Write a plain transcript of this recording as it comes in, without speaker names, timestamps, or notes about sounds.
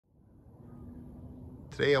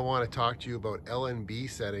Today I want to talk to you about LNB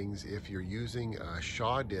settings if you're using a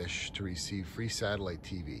Shaw dish to receive free satellite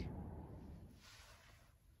TV.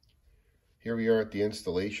 Here we are at the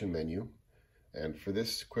installation menu, and for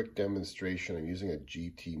this quick demonstration I'm using a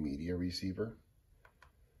GT media receiver,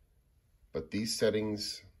 but these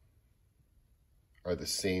settings are the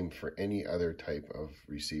same for any other type of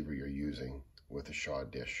receiver you're using with a Shaw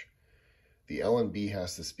dish. The LNB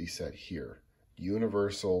has to be set here.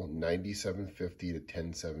 Universal 9750 to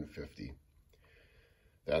 10750.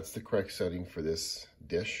 That's the correct setting for this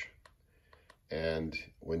dish. And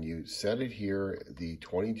when you set it here, the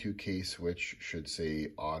 22K switch should say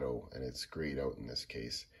auto, and it's grayed out in this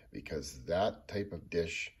case because that type of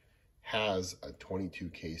dish has a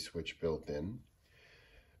 22K switch built in,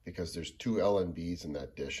 because there's two LNBs in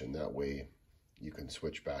that dish, and that way you can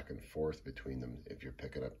switch back and forth between them if you're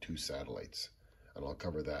picking up two satellites. And I'll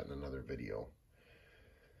cover that in another video.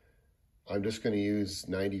 I'm just going to use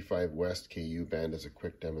 95 West KU band as a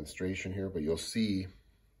quick demonstration here, but you'll see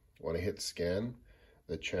when I hit scan,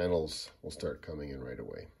 the channels will start coming in right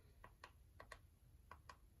away.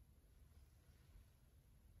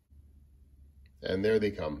 And there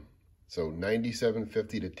they come. So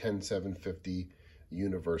 9750 to 10750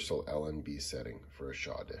 universal LNB setting for a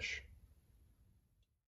Shaw dish.